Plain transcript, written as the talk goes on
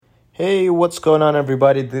Hey, what's going on,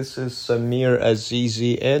 everybody? This is Samir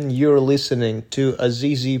Azizi, and you're listening to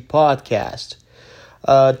Azizi Podcast.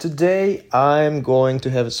 Today, I'm going to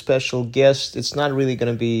have a special guest. It's not really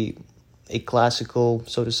going to be a classical,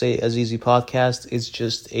 so to say, Azizi Podcast. It's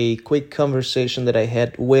just a quick conversation that I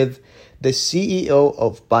had with the CEO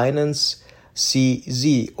of Binance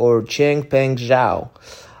CZ, or Changpeng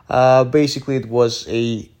Zhao. Basically, it was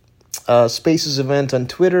a Spaces event on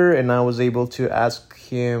Twitter, and I was able to ask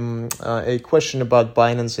him a question about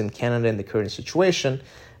Binance in Canada and the current situation.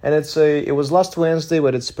 And it was last Wednesday,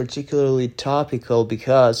 but it's particularly topical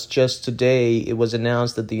because just today it was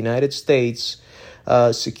announced that the United States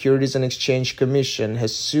Securities and Exchange Commission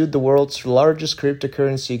has sued the world's largest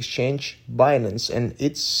cryptocurrency exchange, Binance, and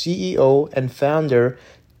its CEO and founder,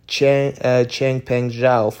 Changpeng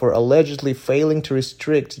Zhao, for allegedly failing to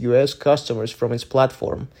restrict U.S. customers from its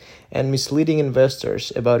platform and misleading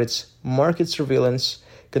investors about its market surveillance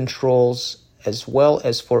controls, as well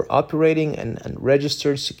as for operating an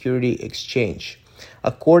unregistered security exchange,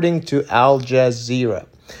 according to Al Jazeera.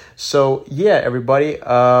 So yeah, everybody,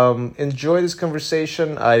 enjoy this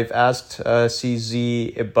conversation. I've asked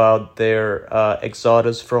CZ about their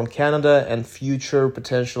exodus from Canada and future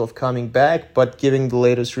potential of coming back, but given the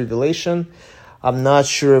latest revelation, I'm not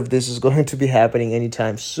sure if this is going to be happening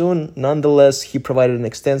anytime soon. Nonetheless, he provided an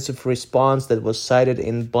extensive response that was cited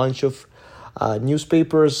in a bunch of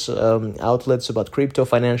newspapers, outlets about crypto,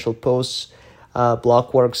 financial posts,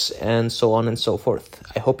 Blockworks, and so on and so forth.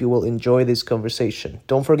 I hope you will enjoy this conversation.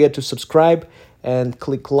 Don't forget to subscribe and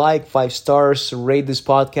click like, 5 stars, rate this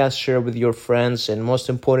podcast, share with your friends, and most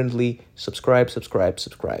importantly, subscribe.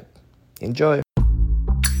 Enjoy.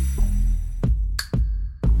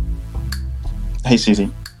 Hey, Susie.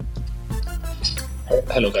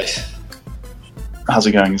 Hello, guys. How's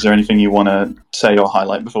it going? Is there anything you want to say or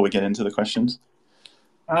highlight before we get into the questions?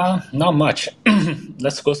 Not much.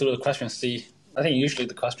 Let's go through the questions. See, I think usually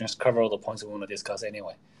the questions cover all the points we want to discuss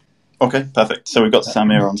anyway. Okay, perfect. So we've got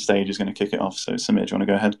Samir on stage who's going to kick it off. So Samir, do you want to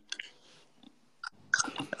go ahead?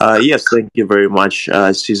 Yes, thank you very much,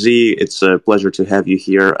 CZ. It's a pleasure to have you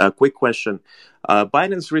here. A quick question.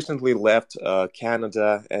 Binance recently left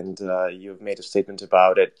Canada, and you've made a statement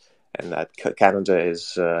about it, and that Canada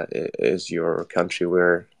is your country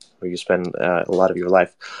where you spend a lot of your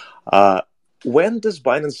life. When does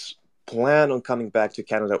Binance plan on coming back to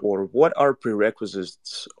Canada, or what are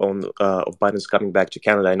prerequisites of Binance coming back to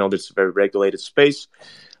Canada? I know that it's a very regulated space.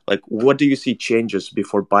 Like, what do you see changes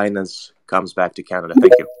before Binance comes back to Canada?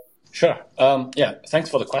 Thank you. Sure. Thanks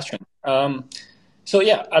for the question.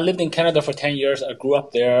 I lived in Canada for 10 years. I grew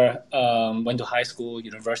up there, went to high school,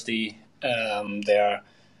 university there.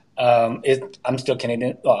 I'm still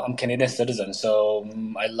Canadian. Well, I'm Canadian citizen, so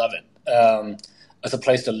I love it as a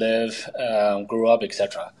place to live, grew up,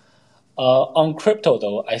 etc. On crypto,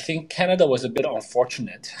 though, I think Canada was a bit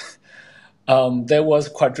unfortunate. There was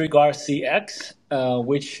Quadriga CX,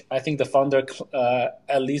 which I think the founder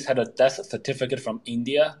at least had a death certificate from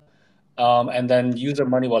India, and then user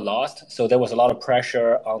money was lost. So there was a lot of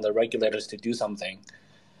pressure on the regulators to do something.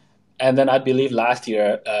 And then I believe last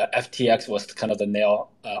year, FTX was kind of the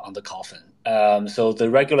nail on the coffin. So the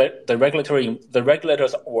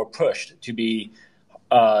regulators were pushed to be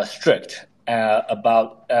strict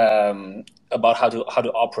about how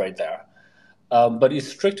to operate there. But it's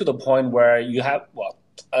strict to the point where you have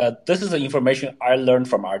this is the information I learned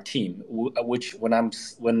from our team, which when I'm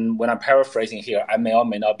paraphrasing here, I may or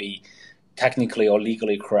may not be technically or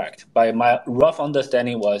legally correct. But my rough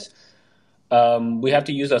understanding was we have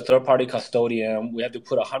to use a third-party custodian. We have to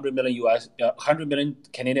put 100 million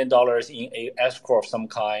Canadian dollars in a escrow of some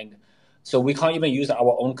kind. So we can't even use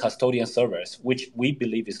our own custodian service, which we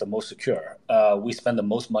believe is the most secure. We spend the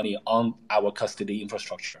most money on our custody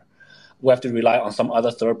infrastructure. We have to rely on some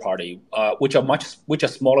other third party, which are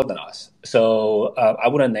smaller than us. So I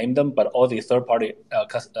wouldn't name them, but all the third party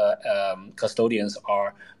custodians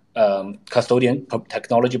are custodian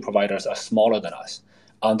technology providers are smaller than us.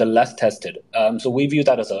 They're less tested. So we view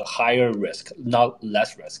that as a higher risk, not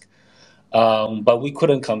less risk. But we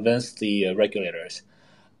couldn't convince the regulators.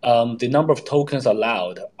 The number of tokens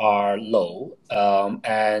allowed are low,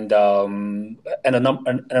 and a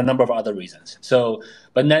number of other reasons. So,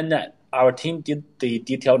 but net, our team did the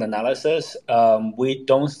detailed analysis. We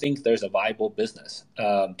don't think there's a viable business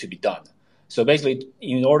to be done. So basically,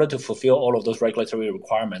 in order to fulfill all of those regulatory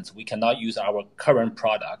requirements, we cannot use our current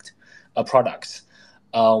products.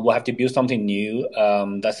 We'll have to build something new.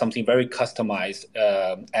 That's something very customized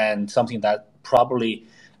and something that probably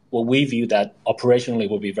we view that operationally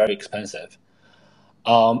will be very expensive.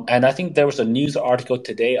 And I think there was a news article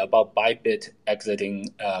today about Bybit exiting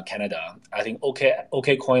Canada. I think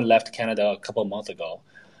OKCoin left Canada a couple of months ago.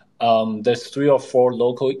 There's 3 or 4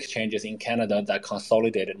 local exchanges in Canada that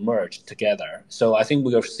consolidated, merged together. So I think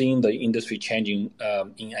we are seeing the industry changing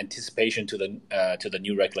in anticipation to the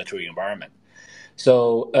new regulatory environment.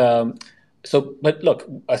 But look,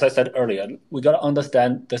 as I said earlier, we got to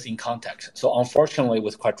understand this in context. So unfortunately,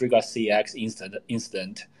 with Quadriga CX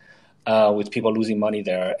incident with people losing money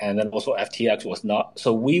there, and then also FTX was not.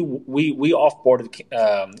 So we offboarded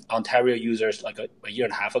Ontario users like a year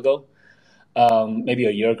and a half ago. Maybe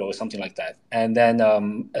a year ago or something like that. And then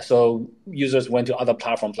so users went to other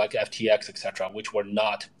platforms like FTX, etc., which were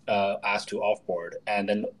not asked to offboard, and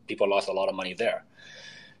then people lost a lot of money there.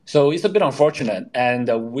 So it's a bit unfortunate, and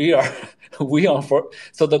so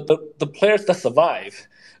the players that survive,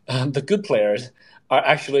 the good players, are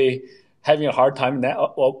actually having a hard time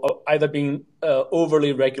now, or either being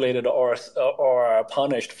overly regulated or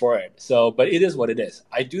punished for it. So, but it is what it is.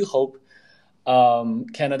 I do hope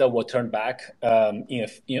Canada will turn back. I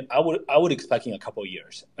would expect in a couple of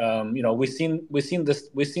years.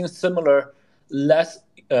 We've seen similar, less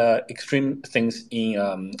extreme things in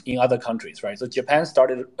other countries, right? So Japan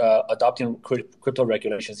started adopting crypto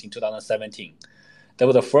regulations in 2017. They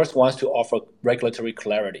were the first ones to offer regulatory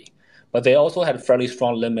clarity, but they also had fairly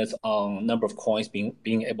strong limits on number of coins being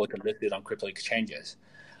able to list it on crypto exchanges.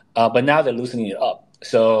 But now they're loosening it up.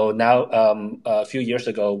 So now, a few years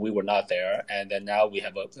ago, we were not there, and then now we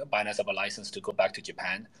have Binance have a license to go back to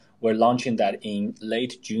Japan. We're launching that in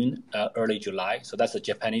late June, early July. So that's a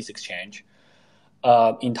Japanese exchange.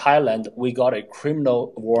 In Thailand, we got a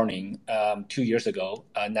criminal warning 2 years ago.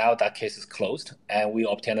 Now that case is closed, and we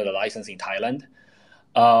obtained a license in Thailand.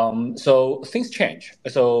 So things change.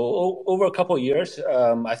 So over a couple of years,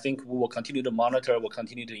 I think we will continue to monitor, we'll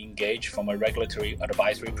continue to engage from a regulatory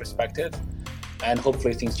advisory perspective, and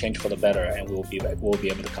hopefully things change for the better, and we'll be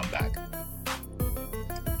able to come back.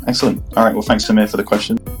 Excellent. All right. Well, thanks, Samir, for the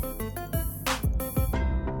question.